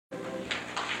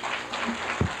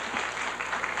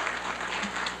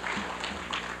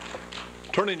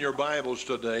Turn in your Bibles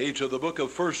today to the book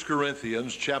of 1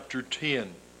 Corinthians chapter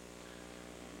 10.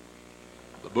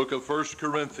 The book of 1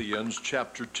 Corinthians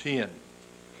chapter 10.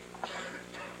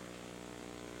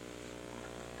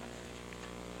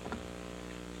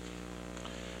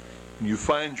 You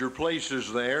find your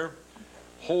places there.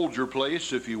 Hold your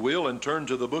place, if you will, and turn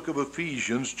to the book of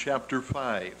Ephesians chapter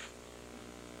 5.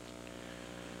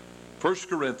 1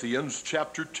 Corinthians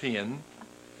chapter 10,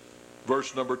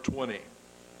 verse number 20.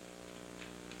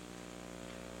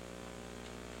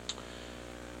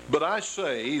 But I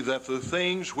say that the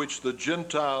things which the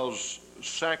Gentiles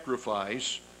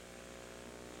sacrifice,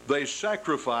 they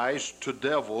sacrifice to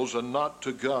devils and not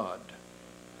to God.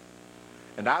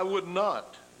 And I would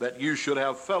not that you should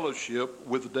have fellowship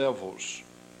with devils.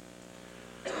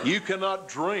 You cannot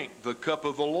drink the cup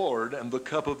of the Lord and the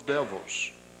cup of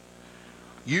devils.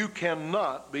 You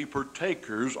cannot be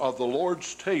partakers of the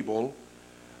Lord's table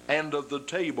and of the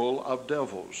table of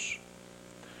devils.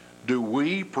 Do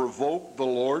we provoke the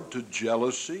Lord to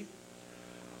jealousy?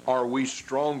 Are we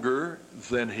stronger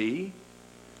than He?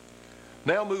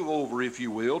 Now move over, if you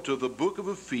will, to the book of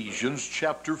Ephesians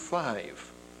chapter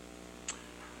 5.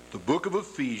 The book of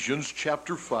Ephesians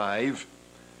chapter 5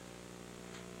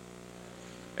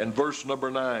 and verse number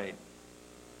 9.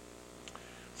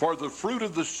 For the fruit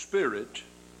of the Spirit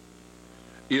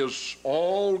is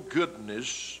all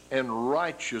goodness and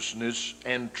righteousness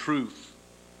and truth.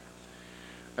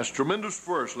 That's a tremendous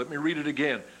verse. Let me read it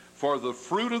again. For the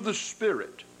fruit of the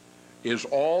Spirit is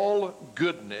all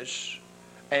goodness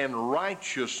and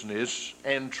righteousness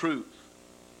and truth,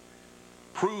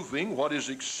 proving what is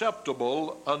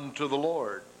acceptable unto the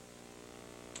Lord.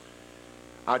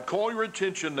 I'd call your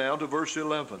attention now to verse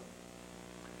 11.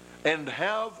 And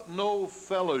have no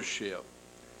fellowship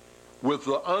with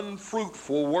the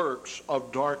unfruitful works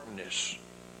of darkness,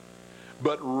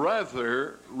 but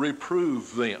rather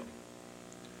reprove them.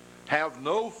 Have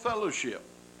no fellowship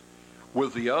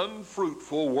with the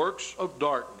unfruitful works of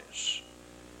darkness,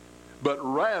 but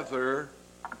rather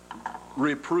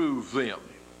reprove them.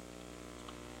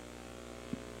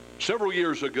 Several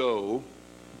years ago,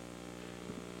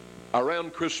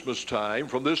 around Christmas time,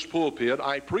 from this pulpit,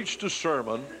 I preached a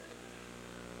sermon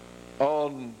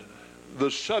on the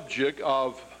subject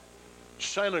of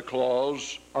Santa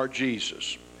Claus or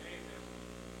Jesus.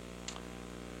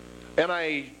 And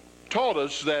I taught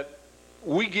us that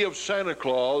we give Santa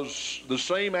Claus the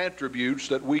same attributes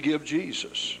that we give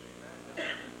Jesus.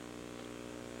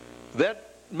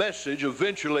 That message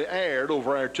eventually aired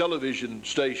over our television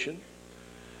station,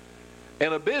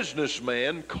 and a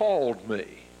businessman called me.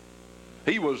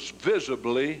 He was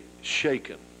visibly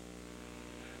shaken.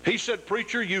 He said,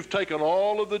 "Preacher, you've taken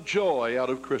all of the joy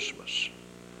out of Christmas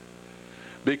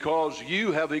because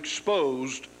you have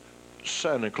exposed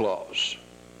Santa Claus."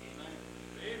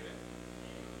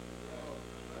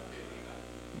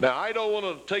 Now, I don't want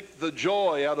to take the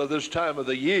joy out of this time of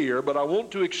the year, but I want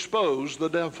to expose the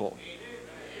devil.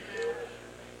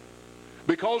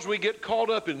 Because we get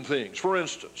caught up in things. For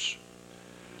instance,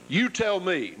 you tell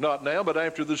me, not now, but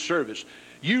after the service,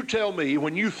 you tell me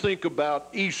when you think about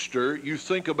Easter, you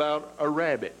think about a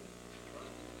rabbit.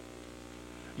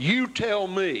 You tell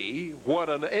me what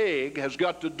an egg has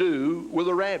got to do with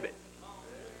a rabbit.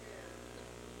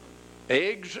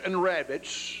 Eggs and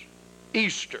rabbits,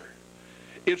 Easter.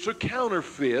 It's a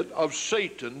counterfeit of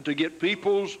Satan to get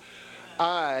people's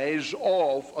eyes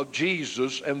off of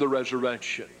Jesus and the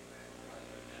resurrection.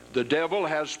 The devil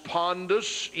has pawned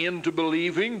us into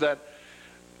believing that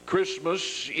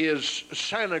Christmas is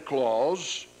Santa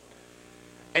Claus,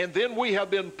 and then we have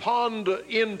been pawned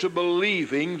into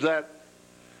believing that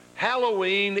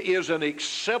Halloween is an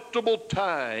acceptable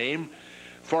time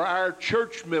for our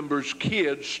church members'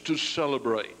 kids to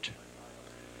celebrate.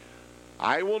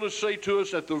 I want to say to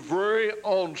us at the very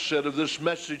onset of this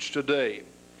message today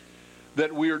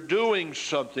that we are doing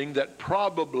something that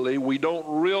probably we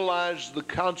don't realize the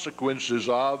consequences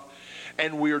of,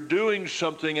 and we are doing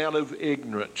something out of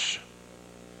ignorance.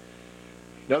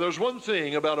 Now, there's one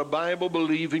thing about a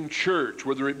Bible-believing church,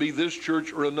 whether it be this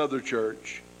church or another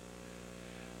church,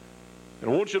 and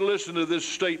I want you to listen to this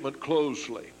statement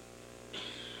closely.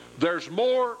 There's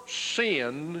more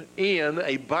sin in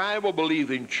a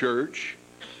Bible-believing church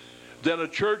than a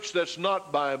church that's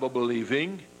not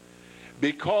Bible-believing,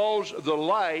 because the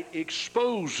light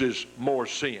exposes more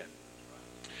sin.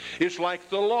 It's like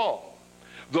the law.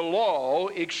 The law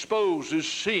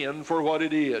exposes sin for what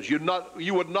it is. You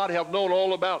would not have known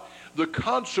all about the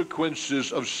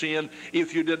consequences of sin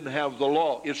if you didn't have the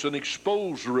law. It's an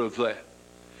exposer of that.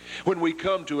 When we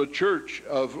come to a church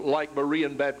like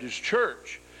Berean Baptist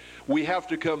Church, We have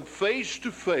to come face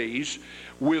to face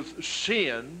with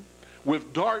sin,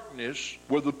 with darkness,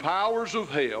 with the powers of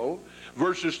hell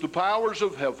versus the powers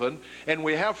of heaven, and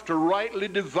we have to rightly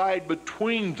divide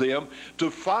between them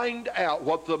to find out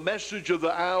what the message of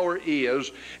the hour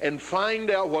is and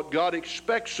find out what God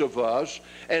expects of us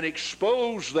and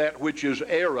expose that which is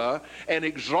error and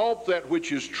exalt that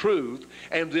which is truth,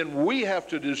 and then we have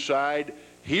to decide,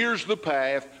 here's the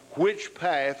path, which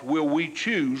path will we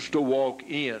choose to walk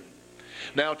in?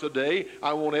 Now today,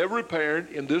 I want every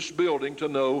parent in this building to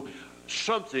know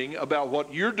something about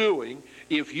what you're doing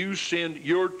if you send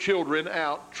your children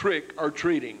out trick or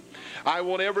treating. I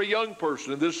want every young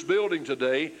person in this building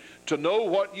today to know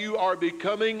what you are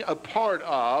becoming a part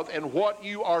of and what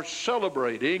you are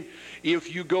celebrating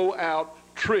if you go out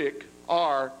trick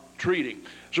or treating.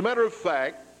 As a matter of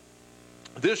fact,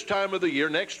 this time of the year,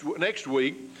 next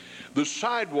week, the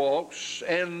sidewalks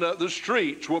and the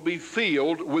streets will be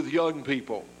filled with young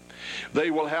people. They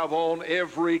will have on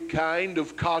every kind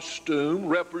of costume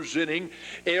representing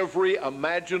every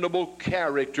imaginable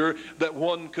character that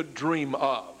one could dream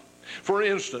of. For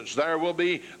instance, there will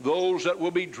be those that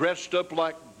will be dressed up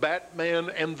like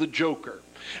Batman and the Joker.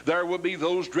 There will be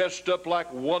those dressed up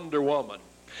like Wonder Woman.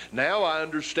 Now I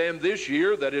understand this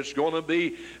year that it's going to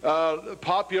be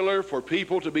popular for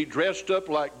people to be dressed up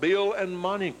like Bill and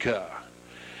Monica.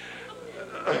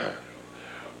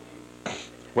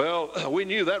 Well, we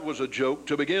knew that was a joke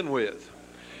to begin with.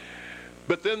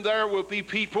 But then there will be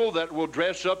people that will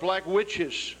dress up like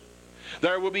witches.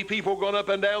 There will be people going up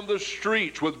and down the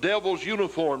streets with devil's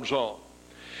uniforms on.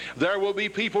 There will be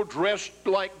people dressed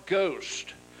like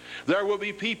ghosts. There will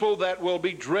be people that will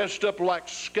be dressed up like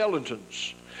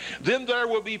skeletons. Then there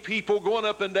will be people going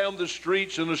up and down the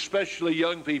streets, and especially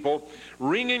young people,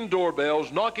 ringing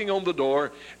doorbells, knocking on the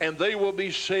door, and they will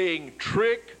be saying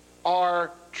trick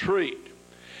or treat.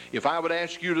 If I would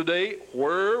ask you today,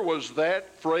 where was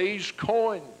that phrase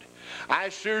coined? I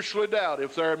seriously doubt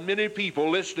if there are many people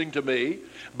listening to me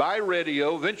by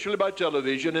radio, eventually by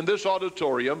television, in this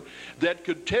auditorium, that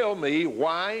could tell me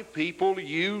why people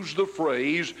use the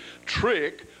phrase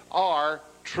trick or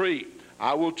treat.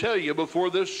 I will tell you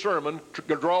before this sermon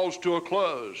draws to a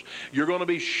close. You're going to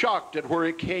be shocked at where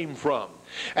it came from.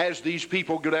 As these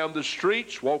people go down the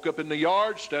streets, walk up in the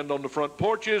yard, stand on the front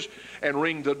porches, and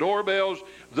ring the doorbells,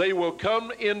 they will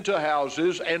come into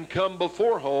houses and come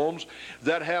before homes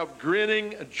that have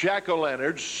grinning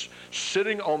jack-o'-lanterns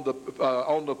sitting on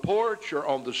the porch or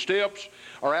on the steps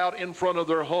or out in front of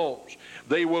their homes.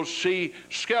 They will see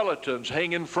skeletons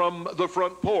hanging from the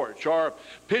front porch, or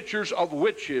pictures of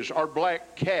witches or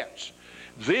black cats.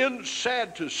 Then,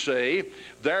 sad to say,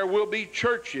 there will be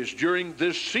churches during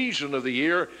this season of the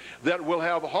year that will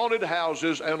have haunted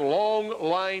houses and long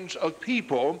lines of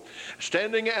people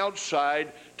standing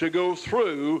outside to go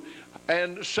through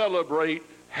and celebrate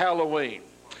Halloween.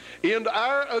 In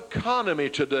our economy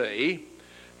today,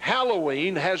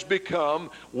 Halloween has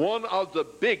become one of the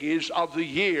biggies of the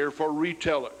year for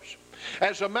retailers.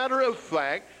 As a matter of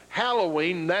fact,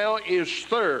 Halloween now is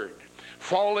third,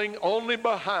 falling only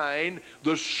behind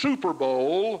the Super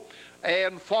Bowl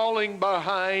and falling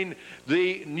behind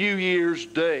the New Year's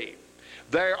Day.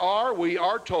 There are, we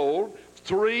are told,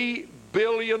 $3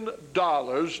 billion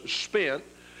spent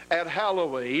at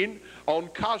Halloween on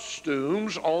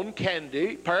costumes, on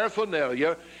candy,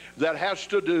 paraphernalia that has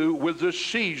to do with the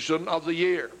season of the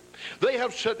year. They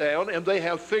have sat down and they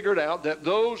have figured out that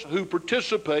those who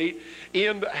participate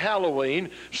in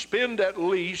Halloween spend at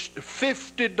least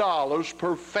 $50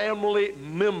 per family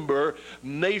member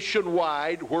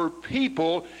nationwide where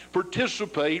people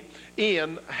participate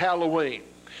in Halloween.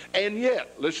 And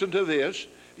yet, listen to this,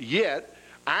 yet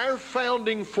our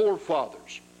founding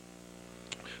forefathers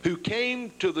who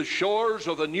came to the shores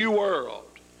of the New World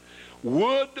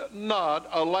would not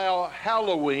allow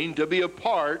Halloween to be a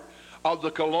part of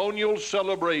the colonial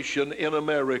celebration in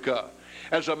America.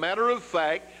 As a matter of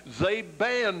fact, they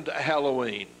banned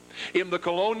Halloween in the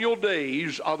colonial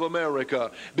days of America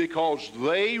because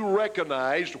they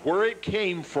recognized where it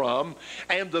came from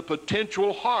and the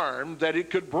potential harm that it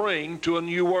could bring to a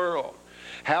new world.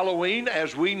 Halloween,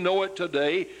 as we know it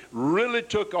today, really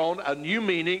took on a new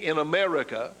meaning in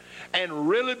America and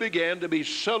really began to be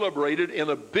celebrated in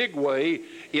a big way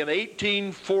in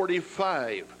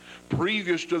 1845.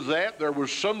 Previous to that, there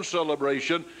was some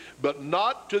celebration, but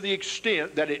not to the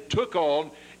extent that it took on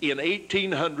in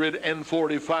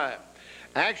 1845.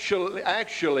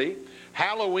 Actually,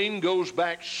 Halloween goes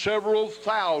back several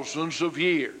thousands of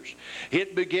years.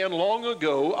 It began long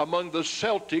ago among the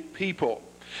Celtic people.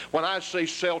 When I say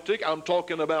Celtic, I'm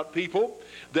talking about people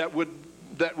that would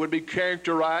that would be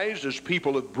characterized as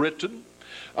people of Britain,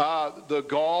 the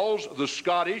Gauls, the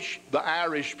Scottish, the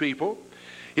Irish people.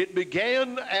 It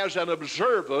began as an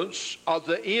observance of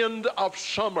the end of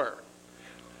summer.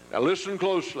 Now listen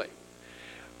closely.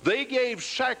 They gave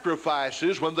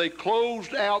sacrifices when they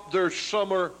closed out their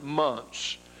summer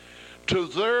months to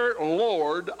their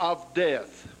Lord of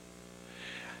Death.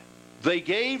 They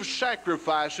gave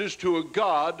sacrifices to a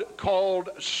god called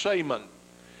Saman.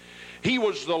 He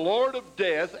was the Lord of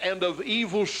Death and of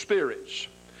evil spirits.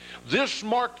 This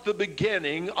marked the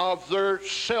beginning of their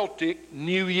Celtic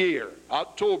New Year,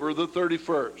 October the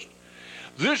 31st.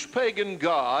 This pagan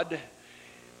god,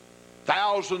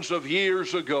 thousands of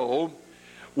years ago,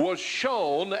 was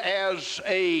shown as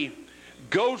a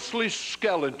ghostly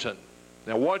skeleton.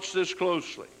 Now watch this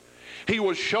closely. He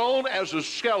was shown as a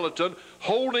skeleton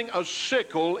holding a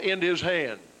sickle in his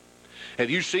hand. Have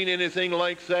you seen anything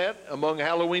like that among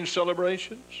Halloween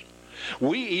celebrations?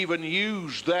 We even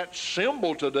use that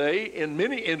symbol today in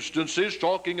many instances,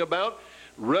 talking about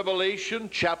Revelation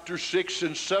chapter 6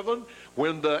 and 7,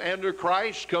 when the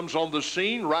Antichrist comes on the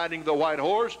scene riding the white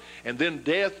horse, and then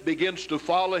death begins to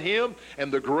follow him,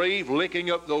 and the grave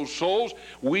licking up those souls.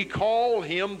 We call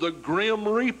him the Grim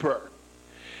Reaper.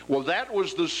 Well, that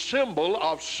was the symbol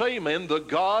of Saman, the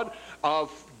god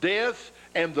of death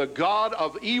and the god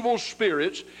of evil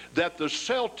spirits, that the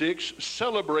Celtics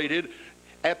celebrated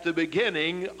at the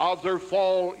beginning of their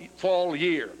fall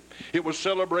year. It was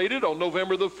celebrated on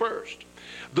November the 1st.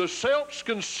 The Celts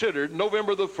considered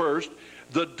November the 1st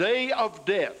the day of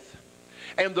death.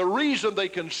 And the reason they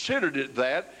considered it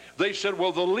that, they said,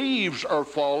 well, the leaves are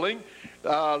falling,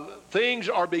 things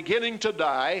are beginning to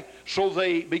die, so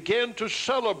they began to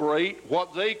celebrate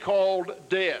what they called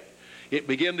death. It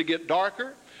began to get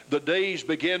darker, the days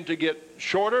began to get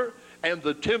shorter, and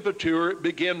the temperature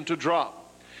began to drop.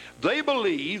 They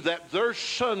believe that their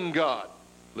sun god,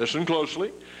 listen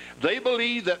closely, they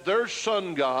believe that their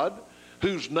sun god,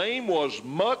 whose name was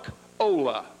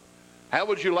Muk-Ola. How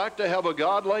would you like to have a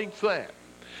god like that?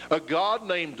 A god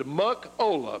named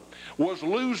Muk-Ola was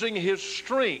losing his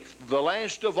strength the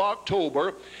last of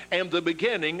October and the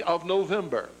beginning of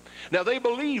November. Now they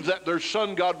believe that their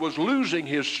sun god was losing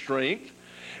his strength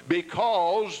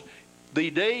because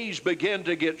the days began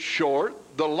to get short,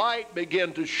 the light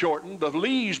began to shorten, the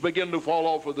leaves began to fall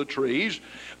off of the trees.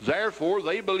 Therefore,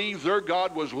 they believed their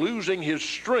God was losing his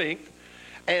strength,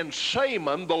 and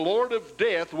Saman, the Lord of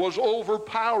Death, was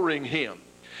overpowering him.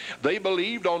 They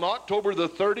believed on October the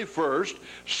 31st,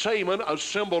 Saman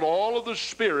assembled all of the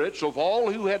spirits of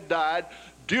all who had died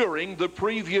during the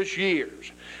previous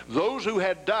years. Those who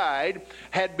had died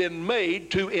had been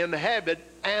made to inhabit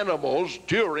animals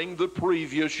during the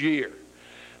previous year.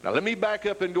 Now let me back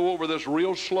up and go over this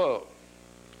real slow.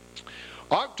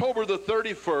 October the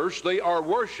 31st, they are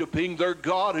worshiping their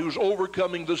God who's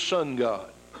overcoming the sun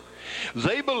god.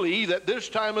 They believe that this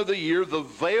time of the year, the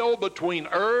veil between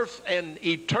earth and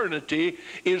eternity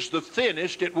is the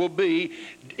thinnest it will be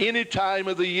any time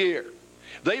of the year.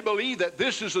 They believe that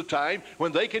this is the time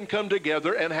when they can come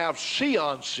together and have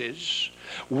seances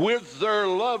with their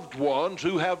loved ones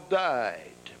who have died.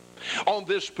 On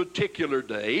this particular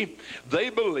day, they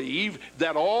believe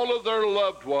that all of their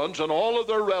loved ones and all of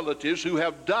their relatives who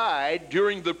have died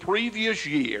during the previous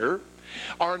year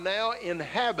are now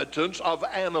inhabitants of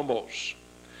animals.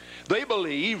 They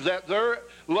believe that their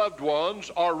loved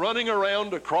ones are running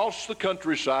around across the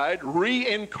countryside,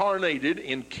 reincarnated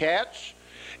in cats,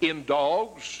 in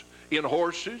dogs, in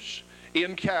horses,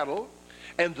 in cattle.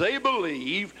 And they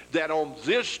believe that on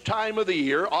this time of the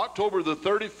year, October the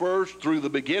 31st through the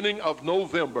beginning of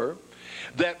November,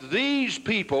 that these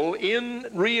people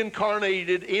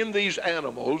reincarnated in these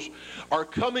animals are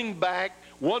coming back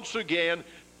once again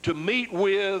to meet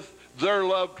with their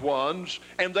loved ones,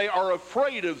 and they are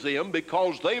afraid of them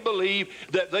because they believe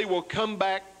that they will come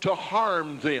back to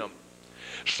harm them.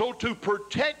 So to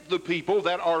protect the people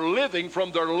that are living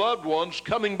from their loved ones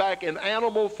coming back in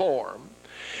animal form,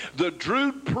 the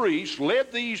Druid priests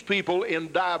led these people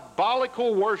in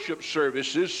diabolical worship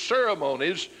services,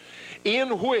 ceremonies,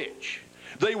 in which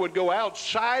they would go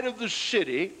outside of the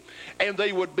city and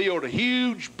they would build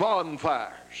huge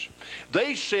bonfires.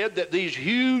 They said that these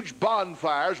huge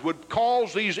bonfires would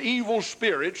cause these evil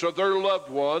spirits of their loved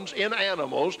ones in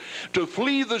animals to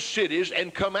flee the cities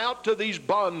and come out to these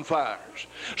bonfires.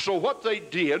 So what they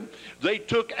did, they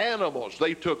took animals.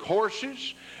 They took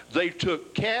horses, they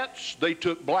took cats, they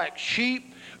took black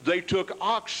sheep, they took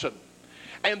oxen,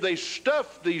 and they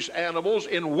stuffed these animals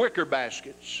in wicker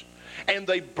baskets. And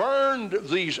they burned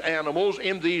these animals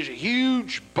in these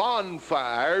huge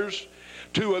bonfires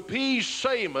to appease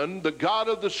Saman, the god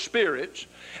of the spirits,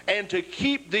 and to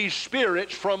keep these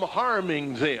spirits from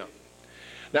harming them.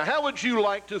 Now, how would you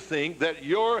like to think that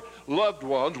your loved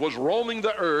ones was roaming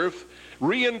the earth,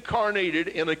 reincarnated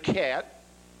in a cat,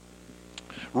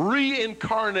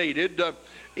 reincarnated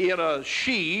in a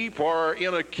sheep or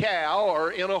in a cow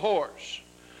or in a horse?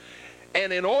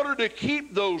 And in order to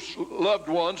keep those loved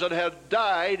ones that had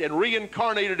died and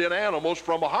reincarnated in animals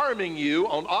from harming you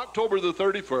on October the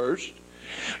 31st,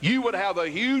 you would have a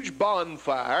huge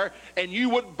bonfire and you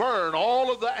would burn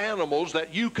all of the animals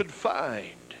that you could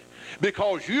find,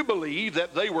 because you believed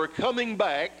that they were coming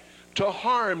back to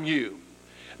harm you.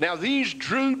 Now, these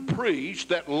Druid priests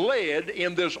that led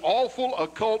in this awful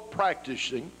occult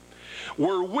practicing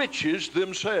were witches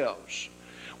themselves.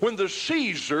 When the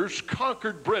Caesars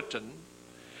conquered Britain,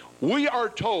 we are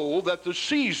told that the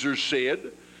Caesars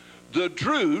said the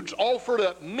Druids offered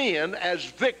up men as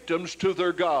victims to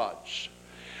their gods.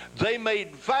 They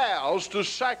made vows to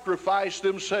sacrifice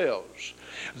themselves.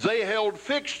 They held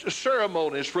fixed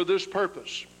ceremonies for this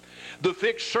purpose. The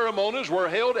fixed ceremonies were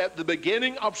held at the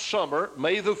beginning of summer,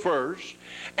 May the 1st,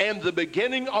 and the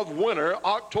beginning of winter,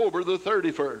 October the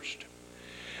 31st.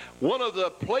 One of the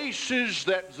places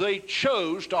that they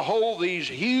chose to hold these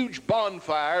huge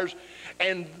bonfires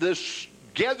and this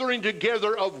gathering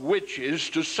together of witches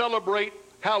to celebrate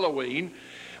Halloween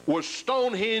was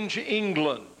Stonehenge,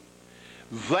 England.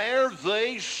 There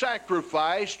they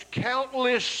sacrificed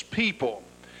countless people,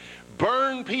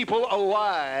 burned people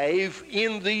alive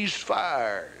in these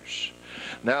fires.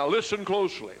 Now listen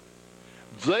closely.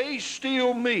 They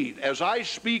still meet, as I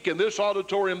speak in this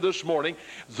auditorium this morning,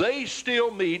 they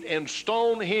still meet in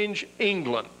Stonehenge,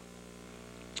 England,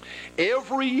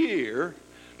 every year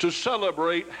to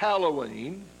celebrate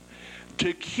Halloween,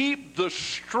 to keep the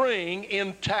string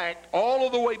intact all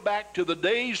of the way back to the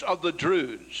days of the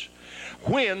Druids,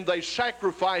 when they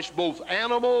sacrificed both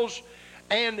animals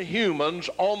and humans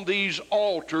on these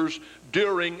altars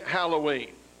during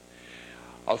Halloween.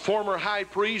 A former high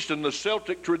priest in the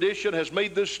Celtic tradition has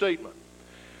made this statement: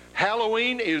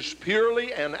 Halloween is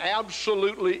purely and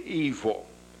absolutely evil,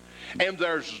 and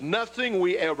there's nothing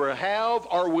we ever have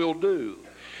or will do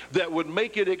that would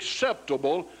make it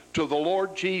acceptable to the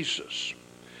Lord Jesus.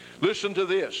 Listen to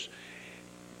this.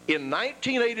 In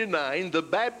 1989, the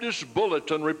Baptist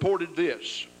Bulletin reported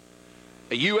this.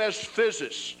 A U.S.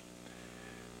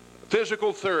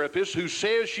 physical therapist who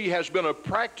says she has been a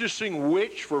practicing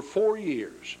witch for 4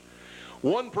 years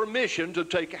won permission to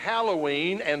take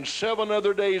Halloween and 7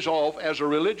 other days off as a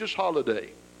religious holiday.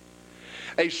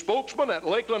 A spokesman at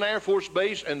Lakeland Air Force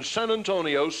Base in San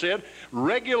Antonio said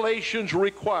regulations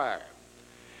require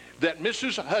that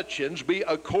Mrs. Hutchins be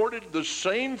accorded the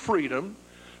same freedom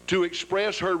to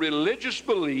express her religious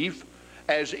belief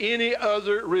as any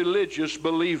other religious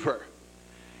believer.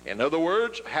 In other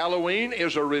words, Halloween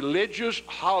is a religious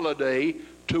holiday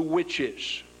to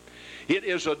witches. It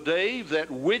is a day that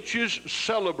witches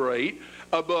celebrate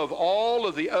above all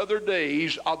of the other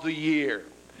days of the year.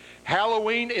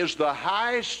 Halloween is the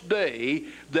highest day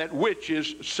that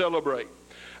witches celebrate.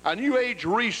 A New Age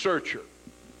researcher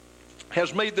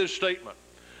has made this statement.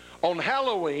 On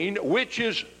Halloween,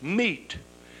 witches meet,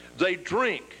 they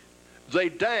drink, they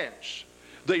dance,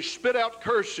 they spit out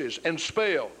curses and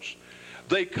spells,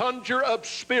 they conjure up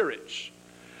spirits,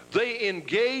 they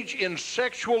engage in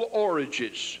sexual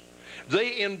orgies,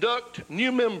 they induct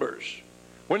new members.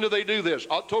 When do they do this?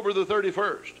 October the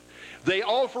 31st. They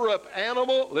offer up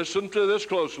animal, listen to this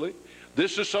closely.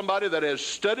 This is somebody that has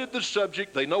studied the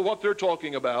subject. They know what they're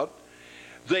talking about.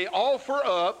 They offer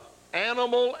up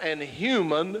animal and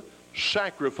human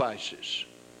sacrifices.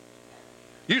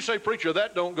 You say, preacher,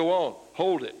 that don't go on.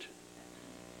 Hold it.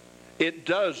 It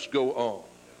does go on.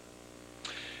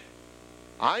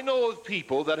 I know of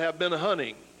people that have been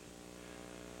hunting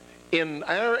in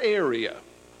our area,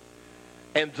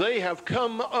 and they have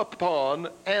come upon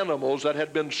animals that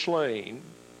had been slain,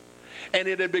 and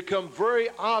it had become very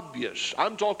obvious.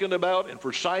 I'm talking about in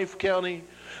Forsyth County.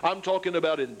 I'm talking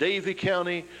about in Davie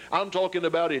County. I'm talking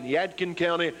about in Yadkin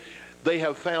County. They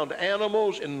have found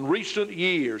animals in recent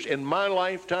years, in my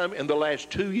lifetime, in the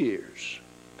last 2 years,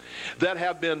 that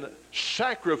have been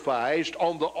sacrificed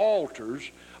on the altars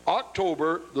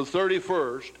October the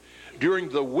 31st during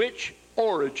the witch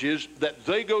orgies that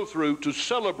they go through to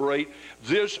celebrate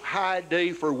this high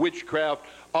day for witchcraft,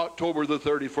 October the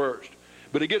 31st.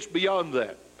 But it gets beyond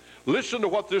that. Listen to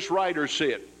what this writer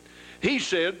said. He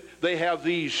said they have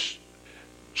these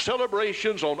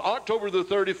celebrations on October the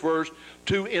 31st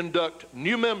to induct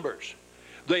new members.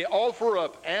 They offer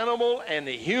up animal and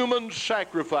human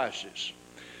sacrifices.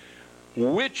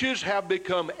 Witches have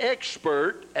become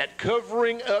expert at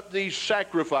covering up these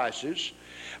sacrifices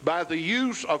by the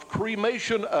use of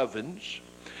cremation ovens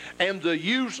and the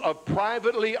use of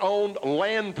privately owned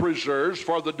land preserves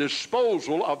for the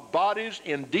disposal of bodies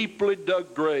in deeply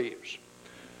dug graves.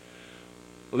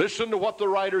 Listen to what the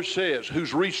writer says,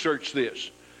 who's researched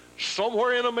this.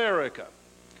 Somewhere in America,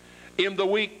 in the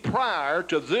week prior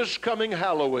to this coming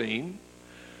Halloween,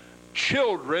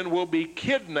 children will be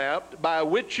kidnapped by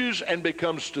witches and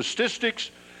become statistics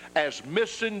as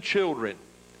missing children.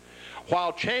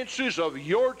 While chances of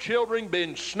your children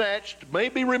being snatched may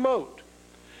be remote,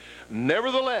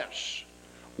 nevertheless,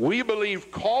 we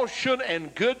believe caution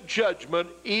and good judgment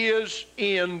is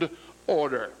in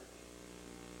order.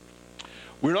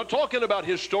 We're not talking about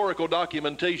historical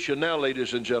documentation now,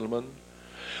 ladies and gentlemen.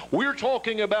 We're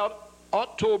talking about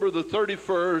October the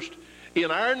 31st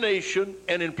in our nation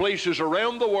and in places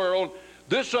around the world.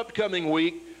 This upcoming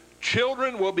week,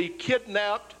 children will be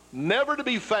kidnapped, never to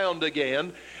be found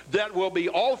again, that will be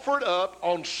offered up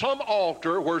on some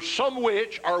altar where some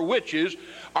witch or witches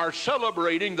are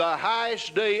celebrating the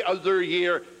highest day of their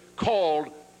year, called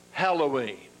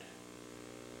Halloween.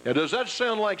 Now, does that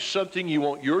sound like something you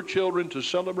want your children to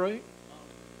celebrate?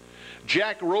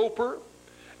 Jack Roper,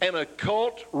 an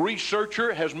occult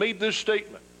researcher, has made this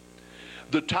statement.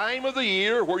 The time of the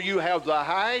year where you have the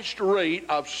highest rate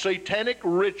of satanic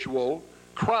ritual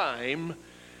crime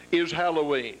is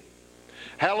Halloween.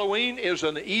 Halloween is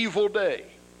an evil day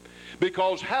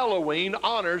because Halloween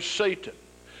honors Satan.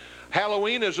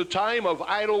 Halloween is a time of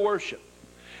idol worship.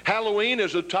 Halloween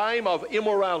is a time of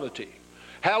immorality.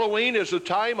 Halloween is a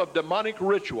time of demonic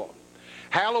ritual.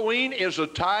 Halloween is a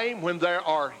time when there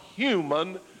are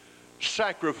human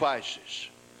sacrifices.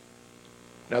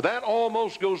 Now that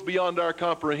almost goes beyond our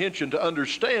comprehension to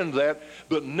understand that,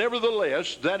 but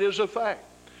nevertheless, that is a fact.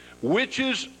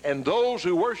 Witches and those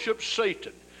who worship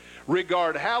Satan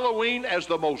regard Halloween as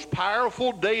the most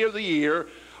powerful day of the year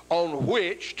on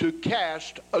which to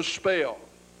cast a spell.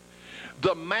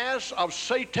 The mass of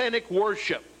satanic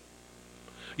worship.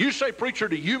 You say, preacher,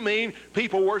 do you mean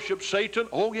people worship Satan?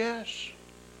 Oh, yes.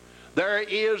 There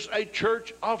is a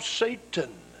church of Satan.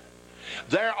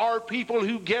 There are people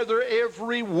who gather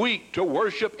every week to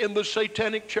worship in the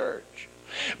satanic church.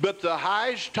 But the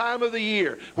highest time of the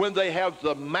year when they have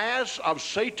the mass of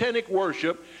satanic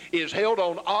worship is held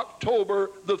on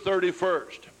October the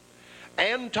 31st.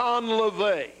 Anton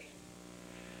LaVey,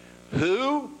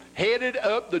 who headed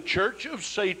up the Church of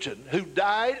Satan, who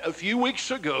died a few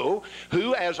weeks ago,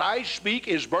 who, as I speak,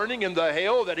 is burning in the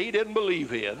hell that he didn't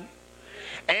believe in.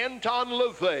 Anton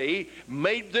LaVey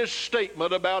made this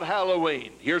statement about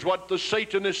Halloween. Here's what the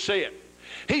Satanist said.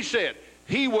 He said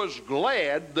he was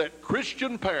glad that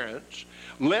Christian parents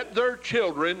let their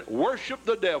children worship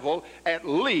the devil at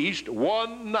least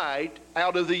one night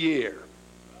out of the year.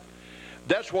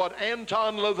 That's what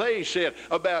Anton LaVey said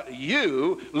about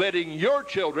you letting your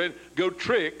children go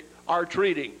trick or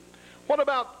treating. What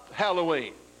about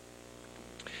Halloween?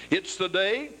 It's the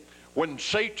day when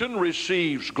Satan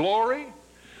receives glory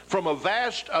from a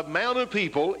vast amount of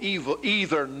people,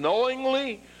 either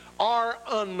knowingly or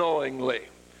unknowingly.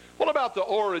 What about the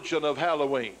origin of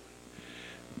Halloween?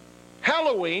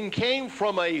 Halloween came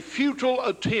from a futile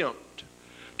attempt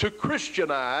to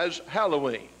Christianize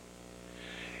Halloween.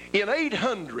 In AD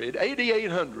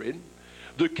 800,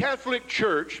 the Catholic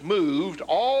Church moved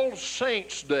All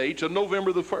Saints' Day to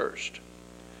November the 1st.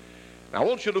 Now, I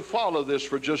want you to follow this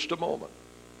for just a moment.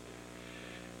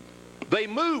 They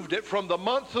moved it from the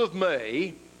month of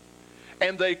May,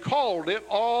 and they called it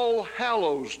All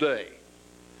Hallows' Day.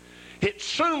 It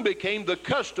soon became the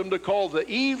custom to call the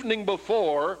evening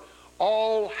before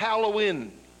All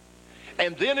Halloween,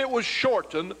 and then it was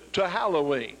shortened to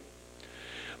Halloween.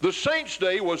 The Saints'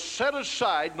 Day was set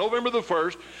aside, November the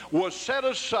 1st, was set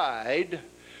aside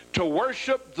to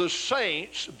worship the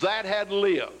saints that had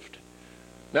lived.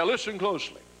 Now listen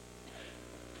closely.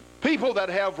 People that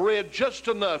have read just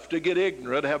enough to get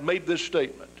ignorant have made this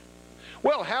statement.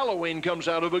 Well, Halloween comes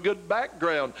out of a good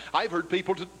background. I've heard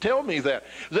people tell me that.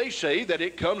 They say that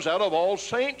it comes out of All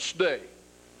Saints' Day.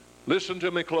 Listen to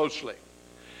me closely.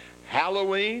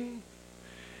 Halloween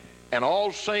and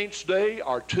All Saints' Day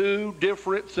are two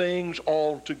different things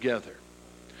altogether.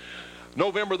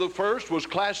 November the 1st was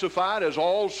classified as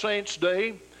All Saints'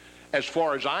 Day. As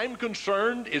far as I'm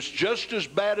concerned, it's just as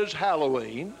bad as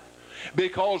Halloween,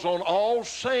 because on All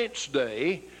Saints'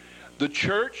 Day, the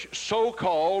church,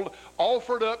 so-called,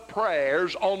 offered up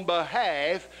prayers on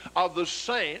behalf of the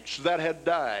saints that had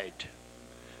died.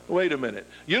 Wait a minute.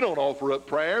 You don't offer up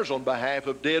prayers on behalf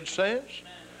of dead saints.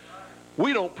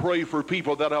 We don't pray for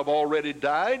people that have already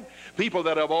died. People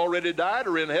that have already died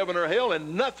are in heaven or hell,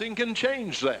 and nothing can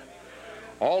change that.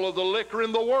 All of the liquor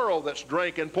in the world that's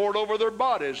drank and poured over their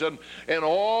bodies, and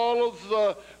all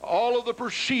of the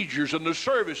procedures and the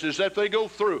services that they go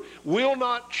through will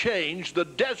not change the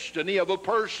destiny of a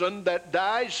person that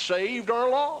dies saved or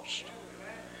lost.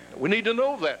 We need to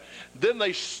know that. Then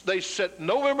they set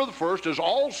November the 1st as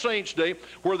All Saints' Day,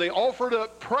 where they offered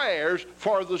up prayers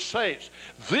for the saints.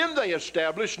 Then they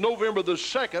established November the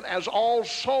 2nd as All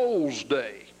Souls'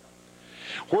 Day,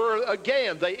 where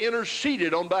again they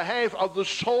interceded on behalf of the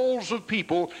souls of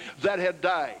people that had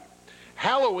died.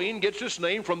 Halloween gets its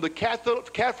name from the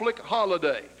Catholic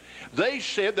holiday. They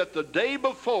said that the day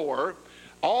before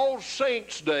All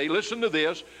Saints' Day, listen to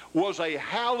this, was a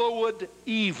hallowed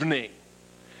evening.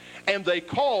 And they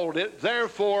called it,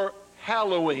 therefore,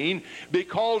 Halloween,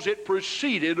 because it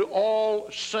preceded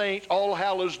All Saints, All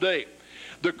Hallows' Day.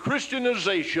 The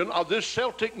Christianization of this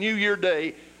Celtic New Year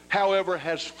Day, however,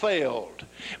 has failed,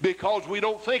 because we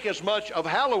don't think as much of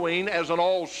Halloween as an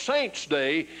All Saints'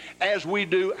 Day as we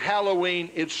do Halloween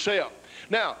itself.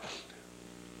 Now,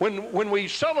 when we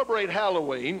celebrate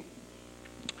Halloween,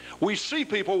 we see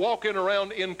people walking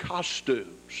around in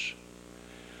costumes.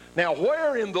 Now,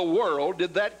 where in the world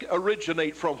did that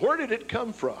originate from? Where did it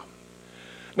come from?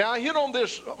 Now, I hit on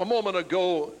this a moment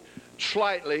ago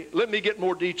slightly. Let me get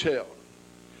more detail.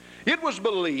 It was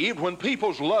believed when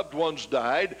people's loved ones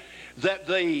died that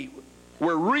they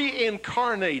were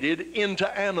reincarnated into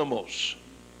animals.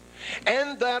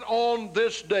 And that on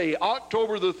this day,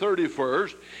 October the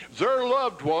 31st, their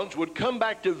loved ones would come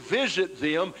back to visit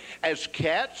them as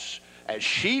cats, as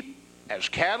sheep, as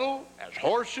cattle, as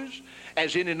horses,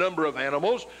 as any number of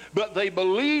animals. But they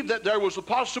believed that there was a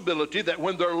possibility that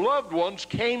when their loved ones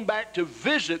came back to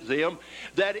visit them,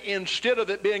 that instead of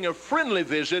it being a friendly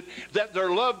visit, that their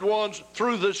loved ones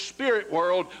through the spirit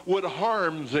world would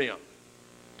harm them.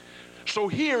 So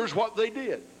here's what they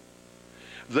did.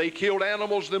 They killed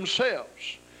animals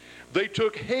themselves. They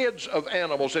took heads of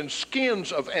animals and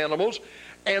skins of animals,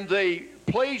 and they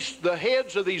placed the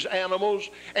heads of these animals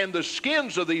and the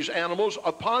skins of these animals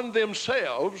upon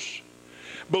themselves,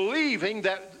 believing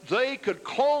that they could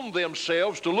clone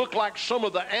themselves to look like some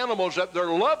of the animals that their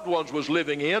loved ones was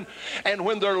living in. And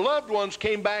when their loved ones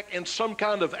came back in some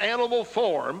kind of animal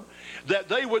form, that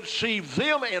they would see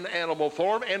them in animal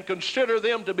form and consider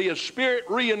them to be a spirit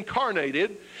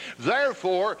reincarnated.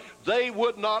 Therefore, they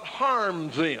would not harm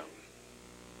them.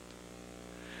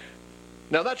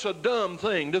 Now, that's a dumb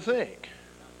thing to think.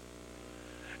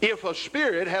 If a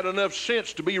spirit had enough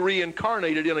sense to be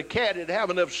reincarnated in a cat, it'd have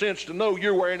enough sense to know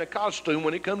you're wearing a costume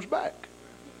when it comes back.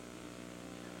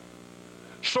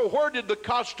 So where did the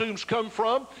costumes come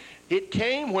from? It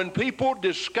came when people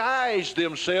disguised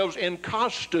themselves in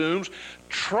costumes,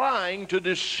 trying to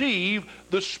deceive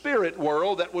the spirit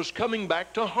world that was coming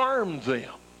back to harm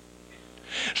them.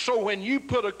 So when you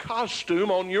put a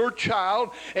costume on your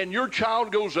child and your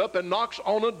child goes up and knocks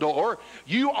on a door,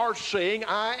 you are saying,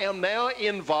 I am now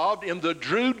involved in the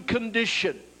Druid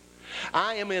condition.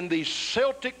 I am in the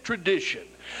Celtic tradition.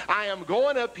 I am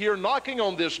going up here knocking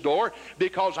on this door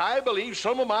because I believe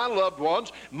some of my loved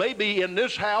ones may be in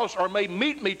this house or may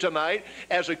meet me tonight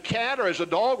as a cat or as a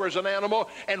dog or as an animal,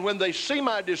 and when they see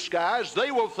my disguise,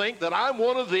 they will think that I'm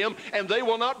one of them and they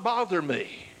will not bother me.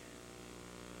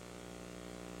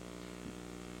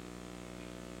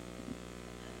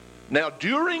 Now,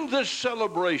 during this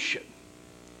celebration,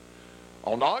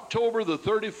 on October the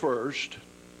 31st,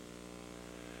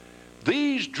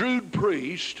 these Druid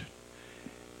priests,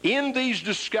 in these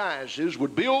disguises,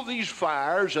 would build these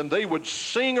fires, and they would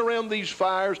sing around these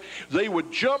fires. They would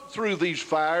jump through these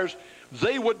fires.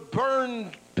 They would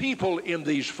burn people in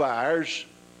these fires.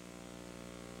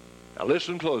 Now,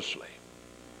 listen closely.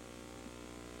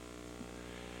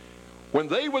 When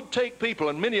they would take people,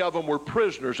 and many of them were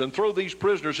prisoners, and throw these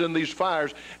prisoners in these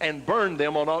fires and burn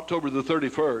them on October the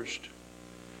 31st,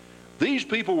 these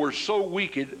people were so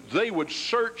wicked, they would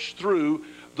search through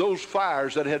those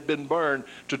fires that had been burned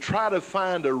to try to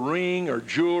find a ring or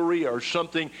jewelry or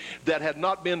something that had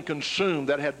not been consumed,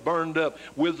 that had burned up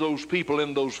with those people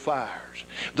in those fires.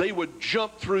 They would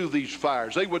jump through these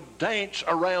fires. They would dance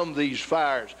around these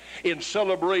fires in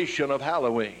celebration of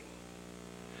Halloween.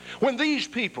 When these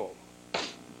people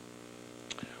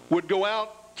would go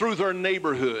out through their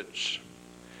neighborhoods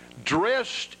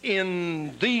dressed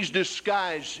in these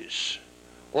disguises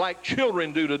like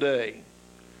children do today,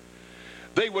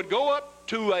 they would go up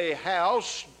to a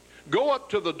house, go up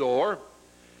to the door,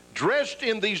 dressed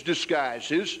in these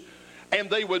disguises, and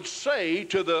they would say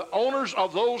to the owners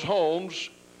of those homes,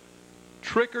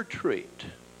 "Trick or treat."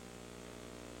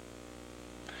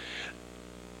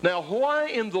 Now, why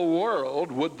in the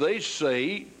world would they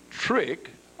say trick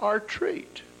or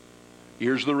treat?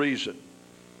 Here's the reason.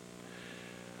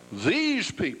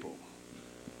 These people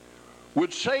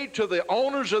would say to the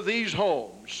owners of these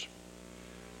homes,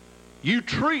 you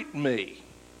treat me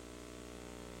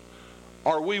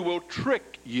or we will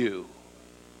trick you.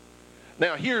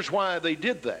 Now, here's why they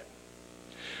did that.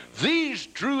 These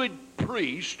Druid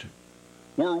priests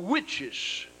were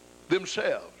witches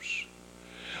themselves.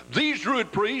 These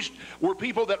Druid priests were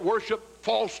people that worshiped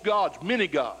false gods, many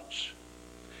gods.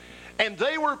 And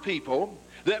they were people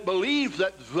that believed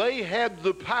that they had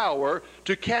the power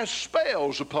to cast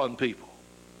spells upon people.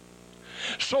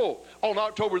 So, on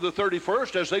October the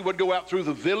 31st, as they would go out through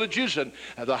the villages and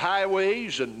the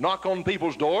highways and knock on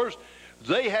people's doors,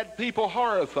 they had people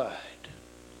horrified.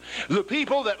 The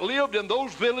people that lived in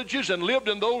those villages and lived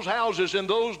in those houses in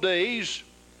those days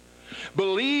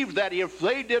believed that if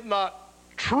they did not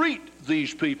treat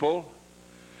these people,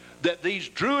 that these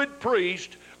Druid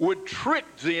priests would trick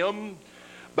them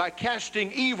by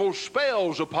casting evil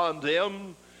spells upon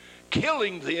them,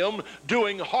 killing them,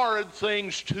 doing horrid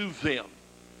things to them.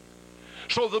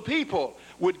 So the people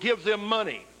would give them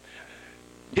money.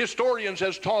 Historians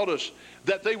has taught us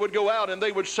that they would go out and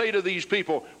they would say to these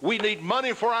people, we need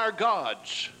money for our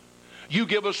gods. You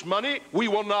give us money, we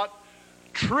will not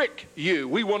trick you.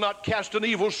 We will not cast an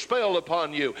evil spell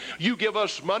upon you. You give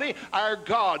us money, our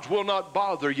gods will not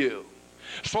bother you.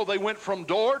 So they went from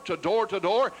door to door to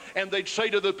door, and they'd say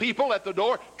to the people at the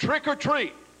door, trick or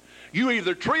treat. You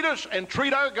either treat us and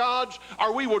treat our gods,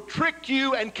 or we will trick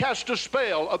you and cast a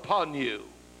spell upon you.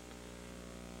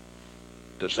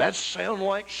 Does that sound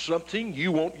like something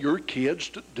you want your kids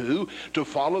to do, to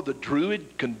follow the Druid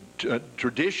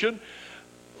tradition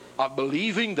of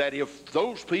believing that if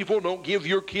those people don't give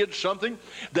your kids something,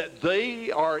 that they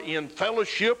are in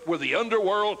fellowship with the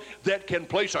underworld that can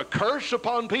place a curse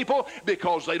upon people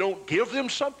because they don't give them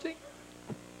something?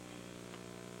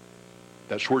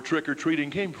 That's where trick-or-treating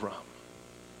came from.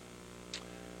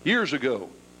 Years ago,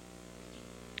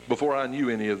 before I knew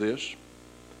any of this,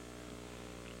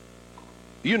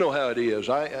 you know how it is.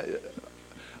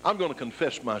 I'm going to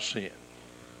confess my sin.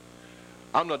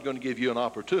 I'm not going to give you an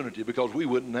opportunity because we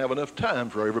wouldn't have enough time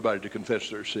for everybody to confess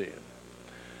their sin.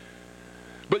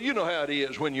 But you know how it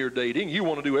is when you're dating. You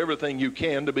want to do everything you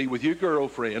can to be with your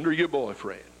girlfriend or your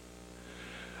boyfriend.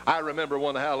 I remember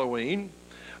one Halloween,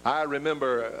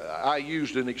 I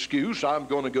used an excuse. I'm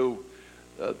going to go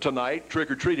tonight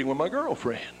trick-or-treating with my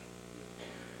girlfriend.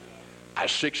 I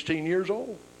was 16 years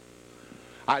old.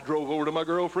 I drove over to my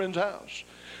girlfriend's house.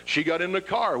 She got in the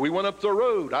car. We went up the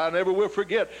road. I never will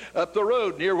forget, up the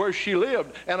road near where she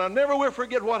lived. And I never will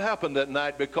forget what happened that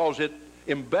night because it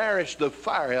embarrassed the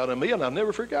fire out of me, and I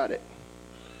never forgot it.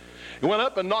 He went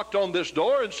up and knocked on this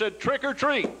door and said, trick or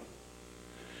treat.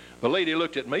 The lady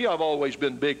looked at me. I've always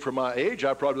been big for my age.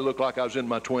 I probably looked like I was in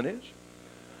my 20s.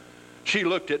 She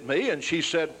looked at me and she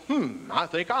said, I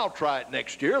think I'll try it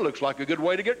next year. Looks like a good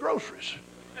way to get groceries.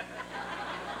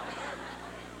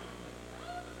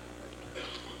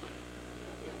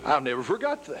 I've never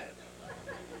forgot that.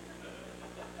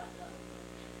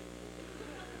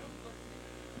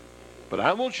 But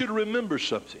I want you to remember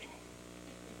something.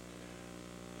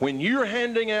 When you're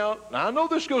handing out, now I know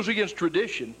this goes against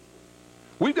tradition.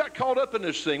 We've got caught up in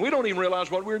this thing. We don't even realize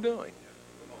what we're doing.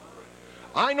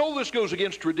 I know this goes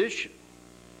against tradition.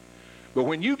 But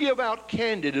when you give out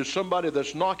candy to somebody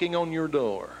that's knocking on your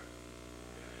door,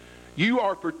 you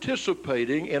are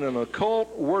participating in an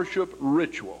occult worship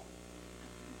ritual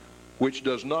which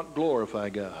does not glorify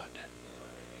God.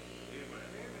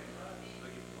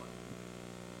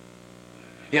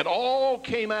 It all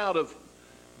came out of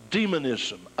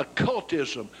demonism,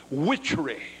 occultism,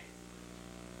 witchery.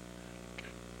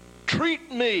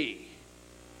 Treat me,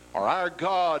 or our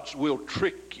gods will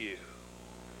trick you.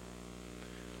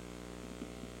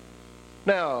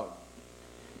 Now,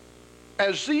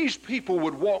 as these people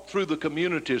would walk through the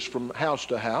communities from house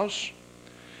to house,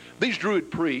 these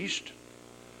Druid priests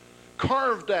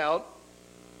carved out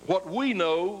what we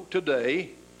know today,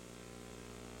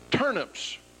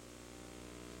 turnips.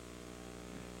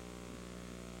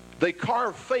 They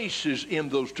carved faces in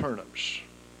those turnips.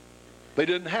 They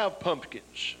didn't have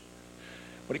pumpkins.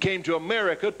 When it came to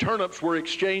America, turnips were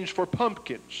exchanged for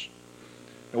pumpkins.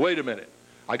 Now, wait a minute.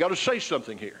 I got to say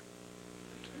something here.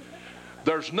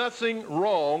 There's nothing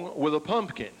wrong with a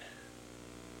pumpkin.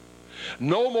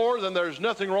 No more than there's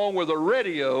nothing wrong with a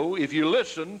radio if you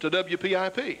listen to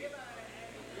WPIP.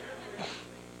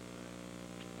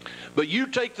 But you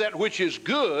take that which is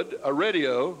good, a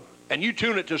radio, and you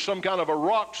tune it to some kind of a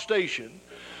rock station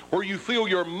where you fill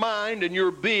your mind and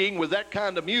your being with that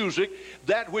kind of music,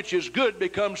 that which is good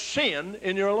becomes sin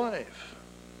in your life.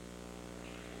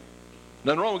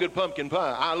 Nothing wrong with good pumpkin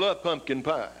pie. I love pumpkin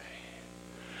pie.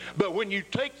 But when you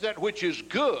take that which is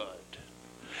good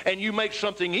and you make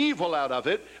something evil out of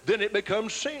it, then it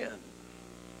becomes sin.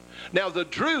 Now the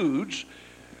Druids,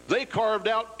 they carved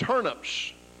out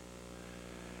turnips.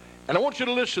 And I want you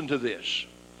to listen to this.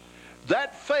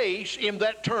 That face in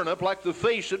that turnip, like the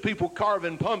face that people carve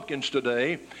in pumpkins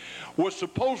today, was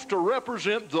supposed to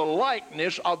represent the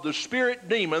likeness of the spirit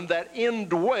demon that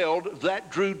indwelled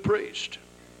that Druid priest.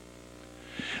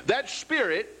 That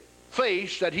spirit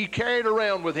face that he carried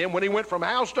around with him when he went from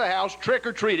house to house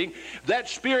trick-or-treating, that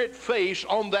spirit face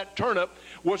on that turnip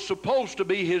was supposed to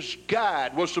be his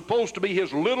guide, was supposed to be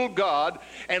his little God,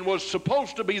 and was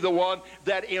supposed to be the one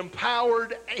that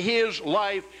empowered his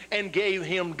life and gave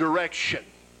him direction.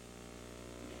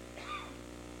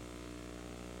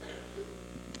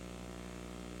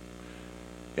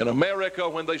 In America,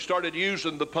 when they started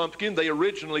using the pumpkin, they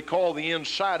originally called the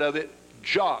inside of it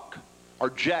jock or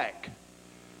jack.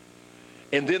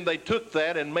 And then they took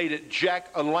that and made it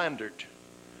jack-o'-lantern.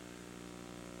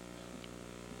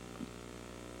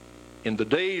 In the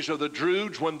days of the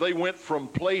Druids, when they went from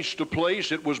place to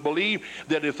place, it was believed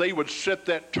that if they would set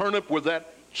that turnip with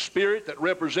that spirit that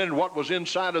represented what was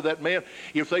inside of that man,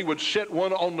 if they would set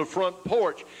one on the front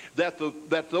porch, that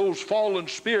those fallen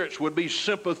spirits would be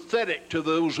sympathetic to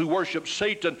those who worship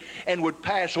Satan and would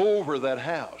pass over that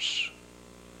house.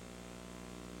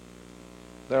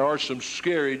 There are some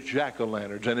scary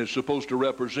jack-o'-lanterns, and it's supposed to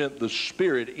represent the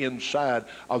spirit inside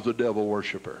of the devil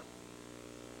worshiper.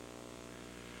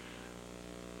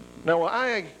 Now,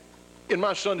 in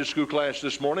my Sunday school class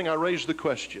this morning, I raised the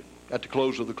question at the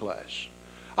close of the class.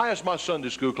 I asked my Sunday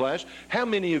school class, how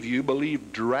many of you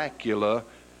believe Dracula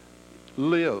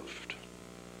lived?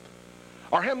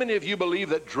 Or how many of you believe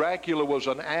that Dracula was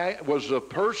a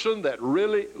person that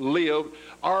really lived,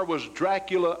 or was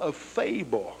Dracula a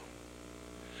fable?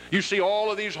 You see all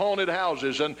of these haunted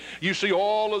houses, and you see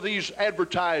all of these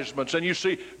advertisements, and you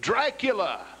see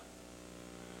Dracula.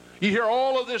 You hear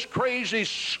all of this crazy,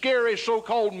 scary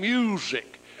so-called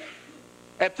music.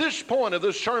 At this point of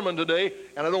this sermon today,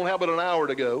 and I don't have but an hour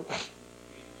to go,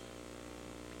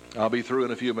 I'll be through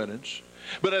in a few minutes.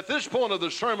 But at this point of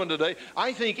the sermon today,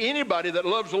 I think anybody that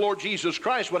loves the Lord Jesus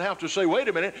Christ would have to say, wait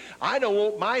a minute, I don't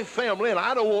want my family and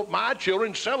I don't want my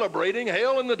children celebrating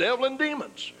hell and the devil and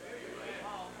demons.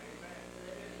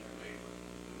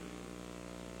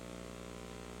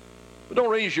 Don't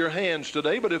raise your hands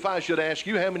today, but if I should ask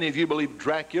you, how many of you believe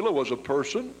Dracula was a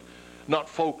person? Not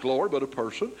folklore, but a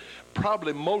person.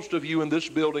 Probably most of you in this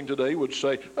building today would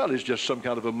say, well, it's just some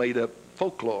kind of a made-up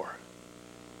folklore.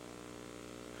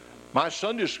 My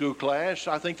Sunday school class,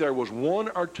 I think there was one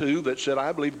or two that said,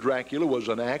 I believe Dracula was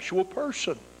an actual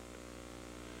person.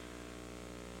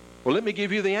 Well, let me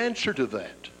give you the answer to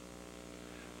that.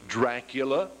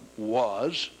 Dracula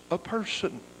was a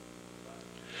person.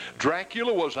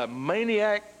 Dracula was a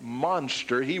maniac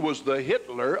monster. He was the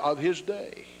Hitler of his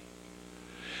day.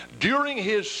 During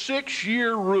his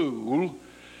 6-year rule,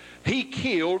 he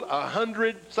killed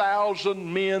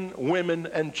 100,000 men, women,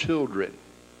 and children.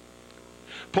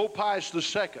 Pope Pius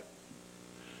II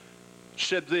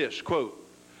said this, quote,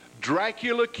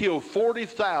 Dracula killed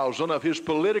 40,000 of his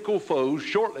political foes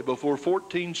shortly before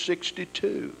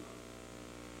 1462.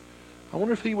 I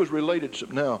wonder if he was related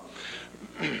to... Now,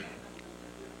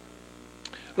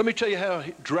 let me tell you how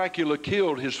Dracula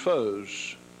killed his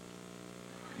foes.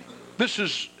 This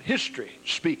is history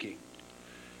speaking.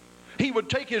 He would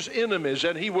take his enemies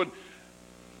and he would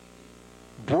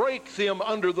break them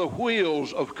under the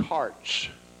wheels of carts.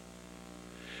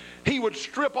 He would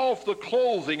strip off the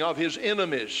clothing of his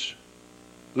enemies,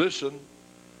 listen,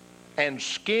 and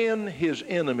skin his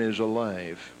enemies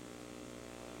alive.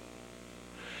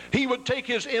 He would take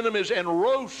his enemies and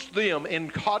roast them in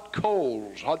hot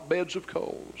coals, hot beds of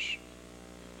coals.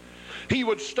 He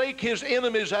would stake his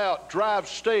enemies out, drive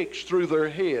stakes through their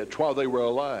heads while they were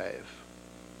alive.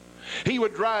 He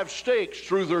would drive stakes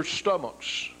through their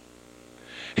stomachs.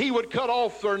 He would cut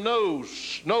off their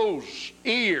nose,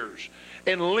 ears,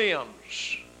 and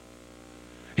limbs.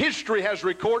 History has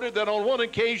recorded that on one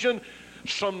occasion,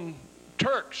 some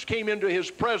Turks came into his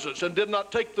presence and did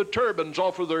not take the turbans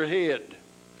off of their head.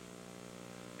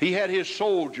 He had his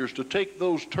soldiers to take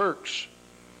those Turks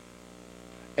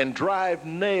and drive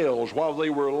nails while they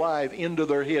were alive into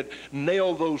their head,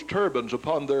 nail those turbans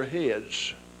upon their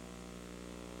heads.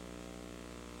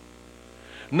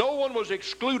 No one was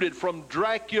excluded from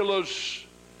Dracula's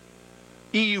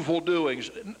evil doings,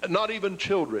 not even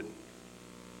children.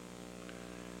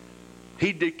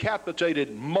 He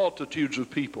decapitated multitudes of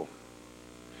people.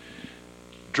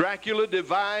 Dracula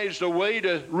devised a way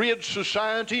to rid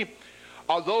society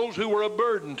of those who were a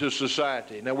burden to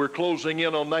society. Now we're closing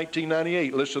in on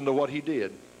 1998. Listen to what he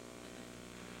did.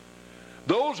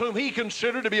 Those whom he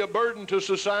considered to be a burden to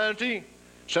society,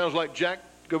 sounds like Jack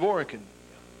Kevorkian,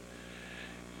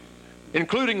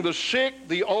 including the sick,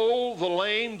 the old, the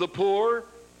lame, the poor.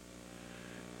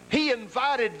 He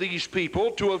invited these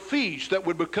people to a feast that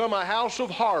would become a house of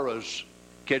horrors.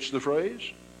 Catch the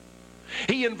phrase?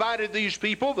 He invited these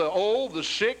people, the old, the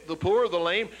sick, the poor, the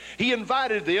lame, he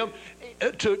invited them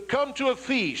to come to a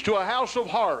feast, to a house of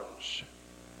horrors.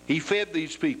 He fed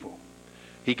these people.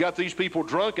 He got these people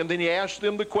drunk, and then he asked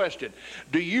them the question,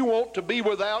 do you want to be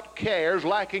without cares,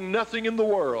 lacking nothing in the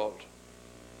world?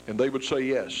 And they would say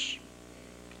yes.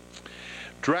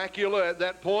 Dracula at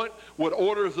that point would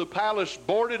order the palace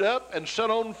boarded up and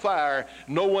set on fire.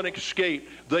 No one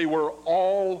escaped. They were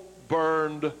all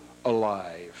burned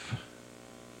alive.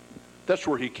 That's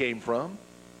where he came from.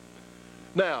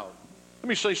 Now, let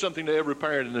me say something to every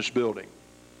parent in this building.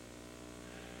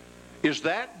 Is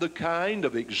that the kind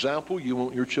of example you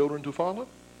want your children to follow?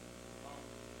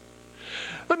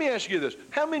 Let me ask you this.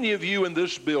 How many of you in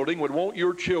this building would want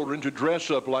your children to dress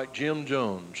up like Jim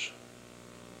Jones?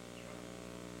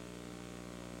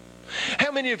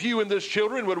 How many of you in this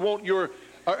building would want your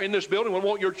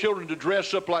children to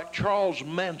dress up like Charles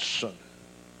Manson?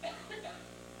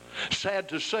 Sad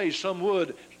to say, some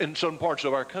would in some parts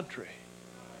of our country.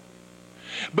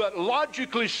 But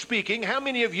logically speaking, how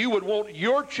many of you would want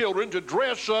your children to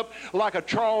dress up like a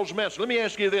Charles Manson? Let me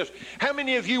ask you this. How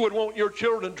many of you would want your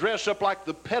children to dress up like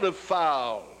the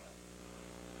pedophile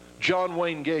John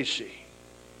Wayne Gacy?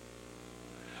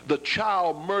 The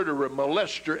child murderer,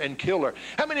 molester, and killer.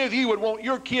 How many of you would want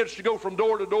your kids to go from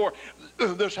door to door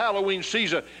this Halloween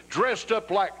season dressed up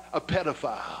like a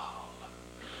pedophile?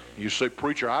 You say,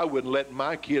 preacher, I wouldn't let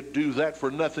my kid do that for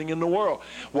nothing in the world.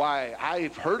 Why,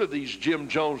 I've heard of these Jim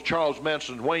Jones, Charles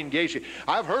Manson, Wayne Gacy.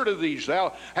 I've heard of these,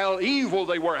 how evil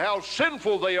they were, how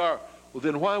sinful they are. Well,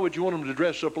 then why would you want them to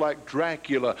dress up like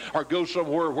Dracula or go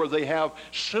somewhere where they have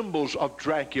symbols of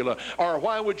Dracula? Or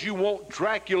why would you want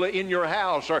Dracula in your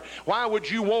house? Or why would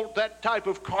you want that type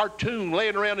of cartoon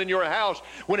laying around in your house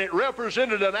when it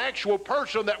represented an actual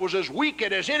person that was as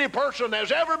wicked as any person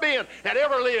there's ever been that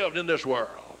ever lived in this world?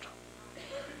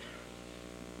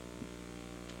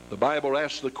 The Bible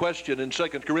asks the question in 2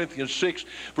 Corinthians 6,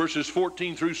 verses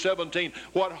 14 through 17,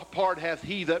 what part hath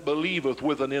he that believeth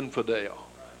with an infidel?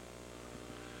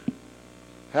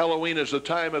 Halloween is a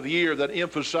time of the year that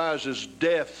emphasizes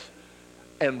death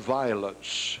and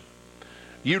violence.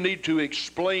 You need to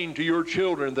explain to your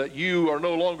children that you are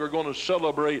no longer going to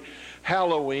celebrate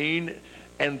Halloween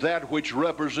and that which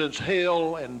represents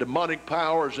hell and demonic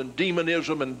powers and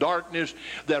demonism and darkness,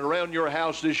 that around your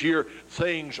house this year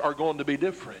things are going to be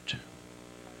different.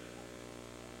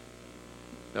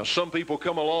 Now some people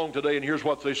come along today and here's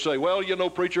what they say. Well, you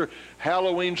know, preacher,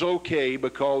 Halloween's okay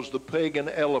because the pagan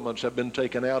elements have been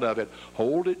taken out of it.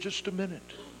 Hold it just a minute.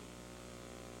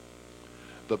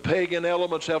 The pagan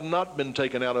elements have not been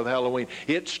taken out of Halloween.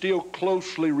 It still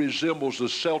closely resembles the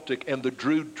Celtic and the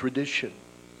Druid tradition.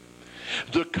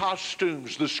 The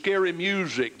costumes, the scary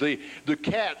music, the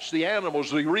cats, the animals,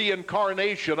 the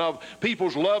reincarnation of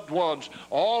people's loved ones,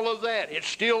 all of that, it's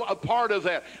still a part of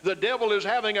that. The devil is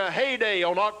having a heyday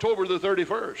on October the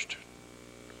 31st.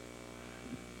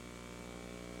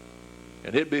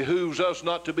 And it behooves us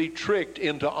not to be tricked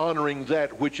into honoring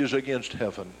that which is against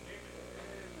heaven.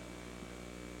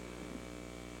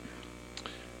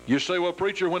 You say, well,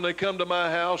 preacher, when they come to my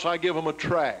house, I give them a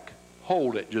tract.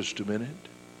 Hold it just a minute.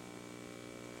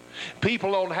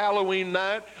 People on Halloween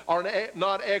night are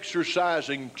not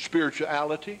exercising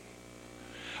spirituality.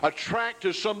 A tract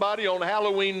to somebody on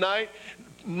Halloween night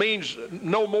means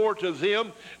no more to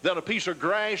them than a piece of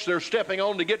grass they're stepping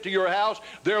on to get to your house.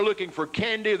 They're looking for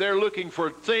candy. They're looking for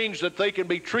things that they can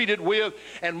be treated with.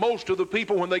 And most of the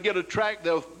people, when they get a tract,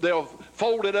 they'll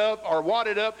fold it up or wad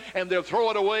it up and they'll throw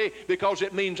it away because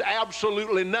it means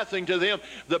absolutely nothing to them.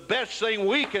 The best thing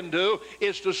we can do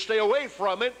is to stay away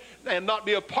from it and not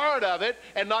be a part of it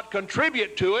and not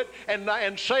contribute to it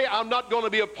and say I'm not going to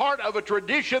be a part of a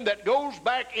tradition that goes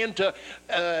back into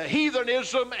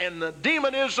heathenism and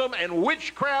demonism and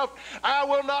witchcraft. I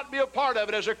will not be a part of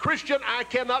it. As a Christian, I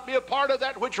cannot be a part of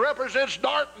that which represents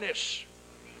darkness.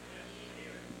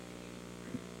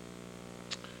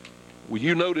 Will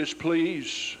you notice,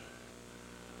 please,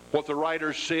 what the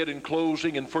writer said in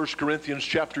closing in 1 Corinthians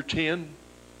chapter 10?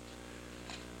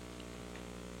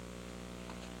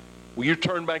 Will you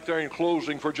turn back there in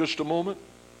closing for just a moment?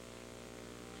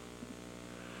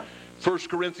 1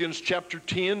 Corinthians chapter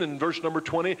 10 and verse number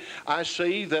 20, I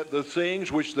say that the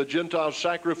things which the Gentiles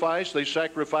sacrifice, they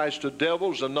sacrifice to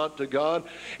devils and not to God,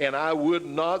 and I would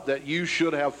not that you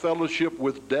should have fellowship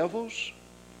with devils.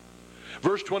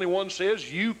 Verse 21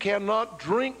 says, you cannot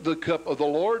drink the cup of the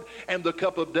Lord and the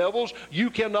cup of devils.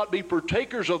 You cannot be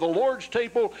partakers of the Lord's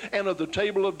table and of the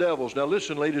table of devils. Now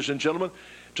listen, ladies and gentlemen,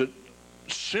 to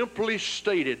simply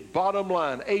stated, bottom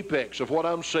line, apex of what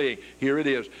I'm saying, here it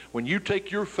is. When you take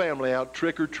your family out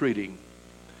trick-or-treating,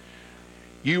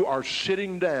 you are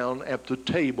sitting down at the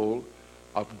table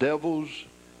of devils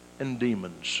and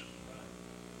demons.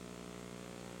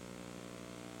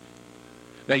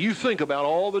 Now you think about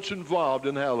all that's involved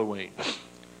in Halloween.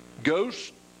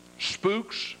 Ghosts,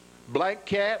 spooks, black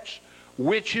cats,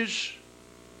 witches.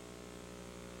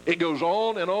 It goes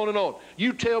on and on and on.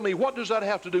 You tell me, what does that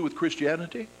have to do with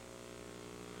Christianity?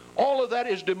 All of that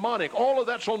is demonic. All of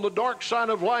that's on the dark side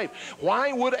of life.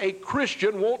 Why would a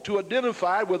Christian want to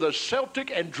identify with a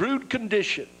Celtic and Druid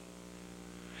condition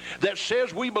that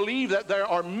says we believe that there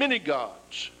are many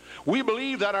gods? We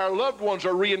believe that our loved ones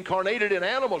are reincarnated in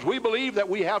animals. We believe that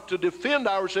we have to defend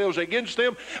ourselves against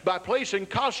them by placing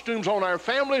costumes on our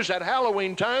families at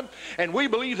Halloween time. And we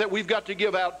believe that we've got to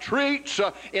give out treats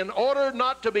in order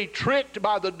not to be tricked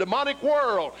by the demonic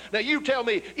world. Now you tell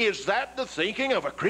me, is that the thinking of a Christian?